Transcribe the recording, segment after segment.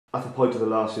at the point of the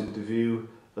last interview,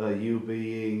 you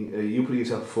putting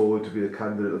yourself forward to be the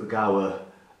candidate of the Gower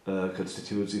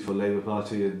constituency for Labour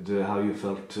Party, and how you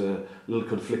felt a little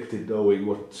conflicted knowing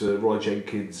what Roy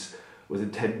Jenkins was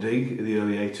intending in the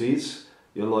early 80s.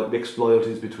 Like mixed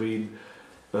loyalties between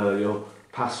your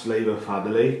past Labour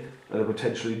family and a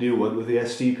potentially new one with the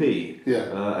SDP.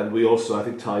 Yeah. And we also, I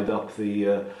think, tied up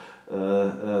the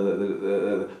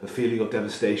feeling of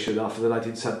devastation after the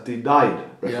 1979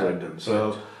 referendum. Yeah, so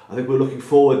right. I think we're looking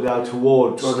forward now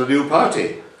towards the new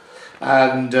party.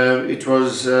 And it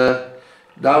was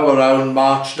now around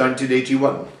March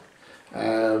 1981.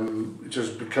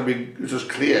 It was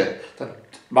clear that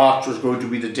March was going to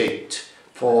be the date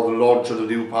for the launch of the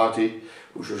new party,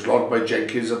 which was launched by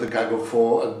Jenkins and the Gang of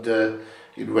Four, and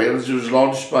in Wales it was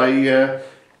launched by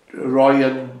Roy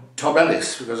and Tom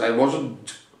Ellis, because I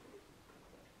wasn't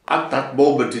at that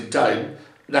moment in time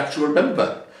an actual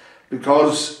member,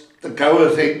 because the Gower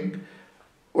thing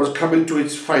was coming to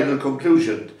its final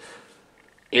conclusion.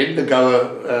 In the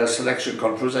Gower selection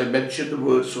conference, I mentioned the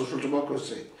word social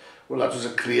democracy. Well, that was a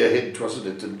clear hint, wasn't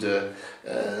it? And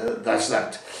that's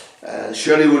that.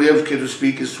 Shirley Williams came to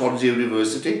speak at Swansea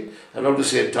University around the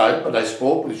same time, and I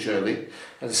spoke with Shirley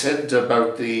and said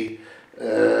about the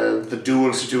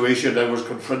dual situation I was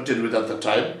confronted with at the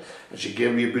time, and she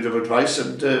gave me a bit of advice,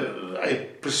 and I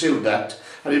pursued that.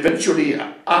 And eventually,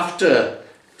 after,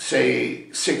 say,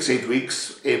 6-8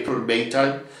 weeks, April, May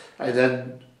time, I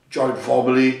then joined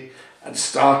formally and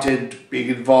started being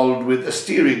involved with a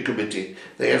steering committee.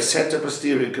 They had set up a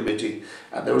steering committee,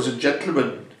 and there was a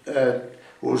gentleman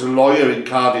who was a lawyer in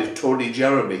Cardiff, Tony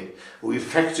Jeremy, who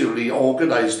effectively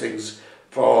organised things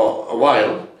for a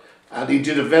while, and he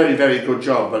did a very, very good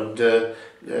job. And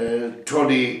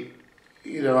Tony,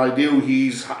 I knew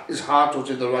his heart was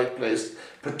in the right place,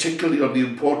 particularly on the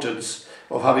importance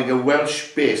of having a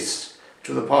Welsh base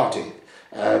to the party.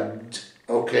 And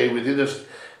okay,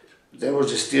 there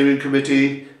was a steering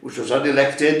committee which was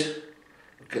unelected.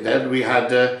 Okay, then we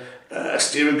had a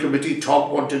steering committee.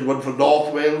 Tom wanted one for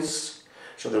North Wales,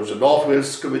 so there was a North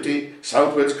Wales committee,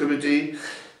 South Wales committee.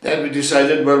 Then we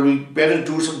decided, well, we better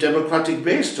do some democratic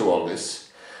base to all this.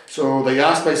 So they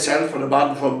asked myself and a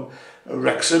man from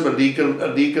Wrexham, a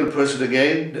legal person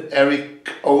again, Eric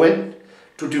Owen,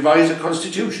 to devise a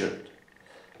constitution.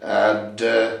 And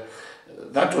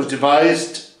that was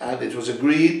devised, and it was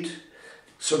agreed.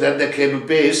 So then there came a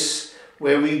base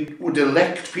where we would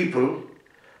elect people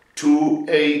to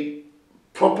a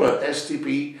proper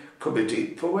SDP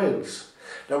committee for Wales.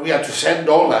 Now we had to send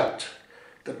all that,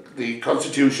 the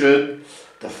constitution,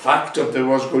 the fact that there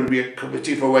was going to be a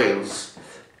committee for Wales,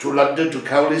 to London, to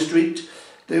Cowley Street.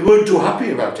 They weren't too happy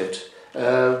about it,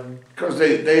 because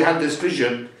they had this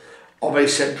vision of a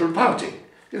central party.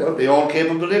 They all came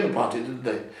from the Labour Party, didn't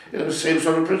they? Same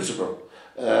sort of principle.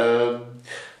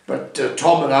 But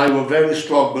Tom and I were very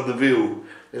strong on the view,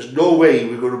 there's no way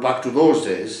we're going back to those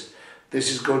days. This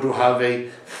is going to have a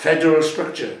federal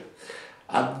structure.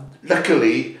 And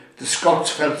luckily, the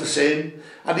Scots felt the same,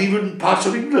 and even parts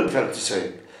of England felt the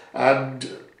same. And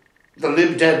the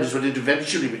Lib Dems, when it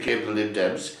eventually became the Lib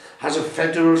Dems, has a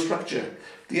federal structure.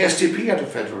 The SDP had a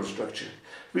federal structure.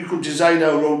 We could design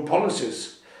our own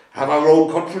policies, have our own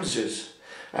conferences,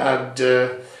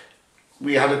 and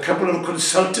we had a couple of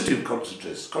consultative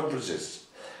conferences,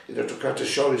 to cut a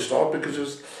short story,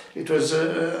 because it was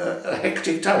a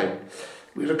hectic time.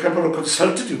 We had a couple of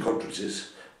consultative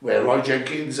conferences where Roy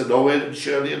Jenkins and Owen and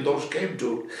Shirley and those came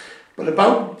to. But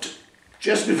about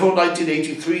just before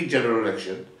 1983 general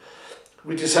election,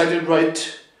 we decided,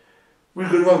 right, we're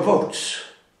going to have votes.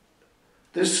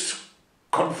 This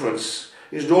conference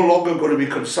is no longer going to be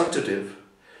consultative.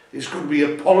 It's going to be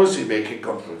a policy-making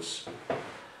conference.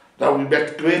 Now, we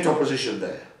met great opposition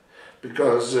there,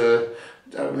 because I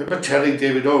remember telling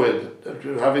David Owen that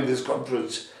we were having this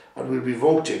conference and we'll be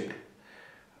voting.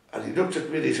 And he looked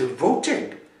at me and he said,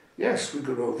 voting? Yes, we're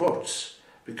going to have votes,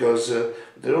 because there's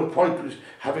no point with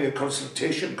having a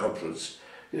consultation conference.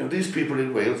 These people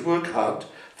in Wales work hard,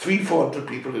 300-400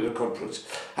 people in a conference.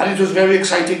 And it was very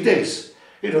exciting days.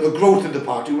 The growth in the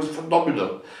party was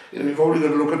phenomenal. We've only got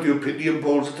to look at the opinion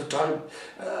polls at the time.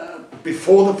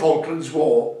 Before the Falklands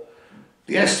War,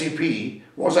 the SDP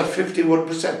was at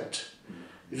 51%.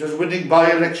 It was winning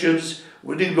by-elections,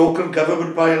 winning local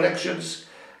government by-elections,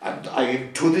 and I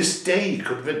am to this day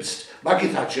convinced Maggie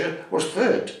Thatcher was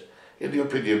third in the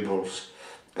opinion polls.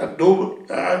 And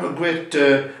I'm a great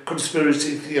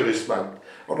conspiracy theorist, man,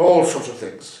 on all sorts of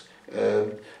things.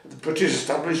 The British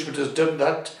establishment has done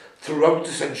that throughout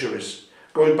the centuries,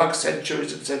 going back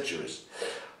centuries and centuries.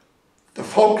 The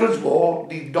Falklands War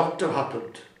need not have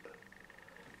happened.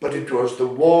 but it was the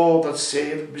war that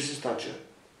saved Mrs. Thatcher.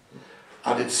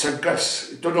 And it sunk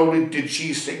us. Not only did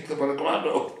she sink the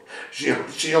Gwynoro,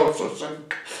 she also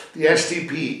sunk the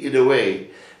SDP in a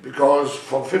way, because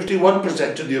from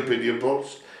 51% in the opinion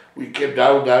polls, we came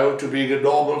down now to being a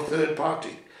normal third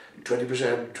party.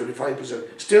 20%,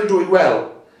 25%, still doing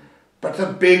well, but the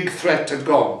big threat had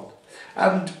gone.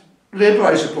 And Labour,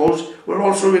 I suppose, were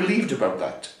also relieved about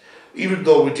that, even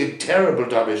though we did terrible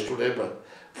damage to Labour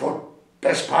for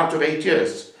best part of 8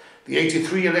 years. The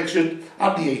 83 election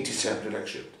and the 87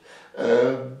 election.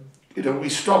 We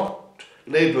stopped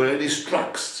Labour in its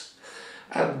tracks.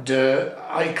 And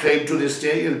I claim to this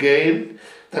day again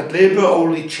that Labour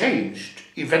only changed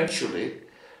eventually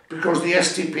because the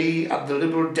SDP and the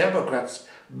Liberal Democrats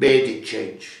made it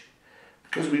change.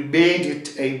 Because we made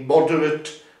it a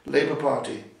moderate Labour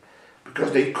Party.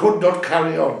 Because they could not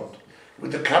carry on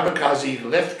with the kamikaze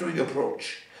left-wing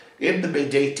approach in the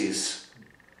mid-80s,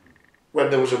 when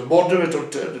there was a moderate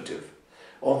alternative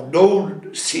of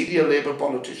known senior Labour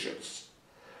politicians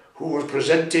who were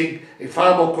presenting a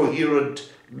far more coherent,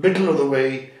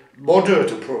 middle-of-the-way,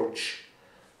 moderate approach.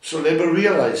 So Labour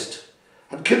realised,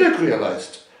 and Kinnock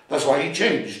realised, that's why he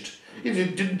changed. He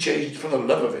didn't change for the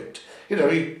love of it.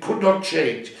 He could not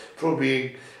change from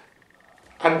being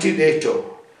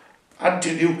anti-NATO,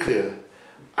 anti-nuclear,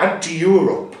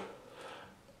 anti-Europe,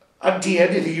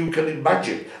 anti-anything you can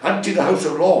imagine, anti the House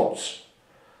of Lords.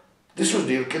 This was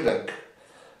Neil Kinnock.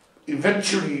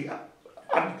 Eventually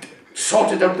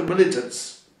sorted out the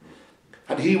militants.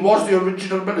 And he was the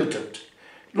original militant.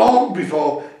 Long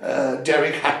before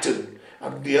Derek Hatton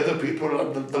and the other people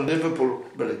and the Liverpool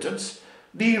militants,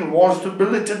 Neil was the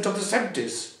militant of the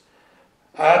 70s.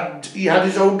 And he had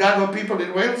his own gang of people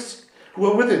in Wales who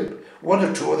were with him. One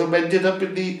or two of them ended up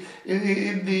in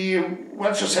the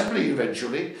Welsh Assembly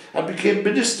eventually and became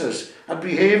ministers and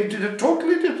behaved in a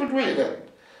totally different way then.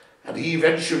 And he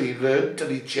eventually learned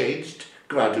and he changed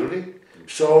gradually.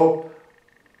 So,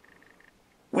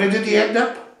 where did he end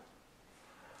up?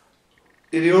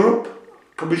 In Europe,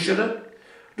 commissioner.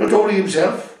 Not only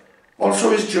himself, also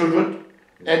his children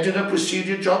ended up with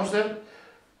senior jobs there.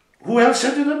 Who else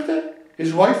ended up there?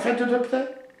 His wife ended up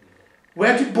there.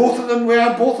 Where are both of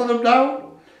them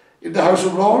now? In the House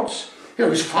of Lords?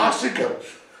 It's farcical.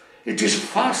 It is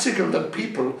farcical that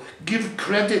people give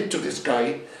credit to this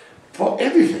guy for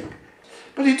anything.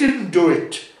 But he didn't do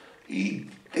it.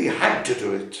 They had to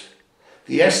do it.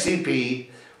 The SDP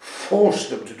forced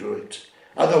them to do it.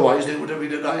 Otherwise they would have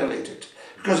been annihilated.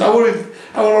 Because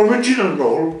our original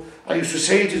role, I used to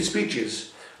say it in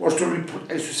speeches, our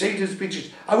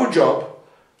job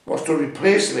was to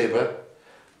replace Labour,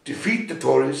 defeat the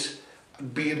Tories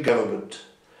and be in government.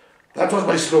 That was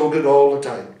my slogan all the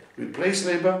time. Replace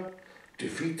Labour,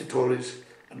 defeat the Tories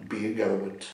and be in government.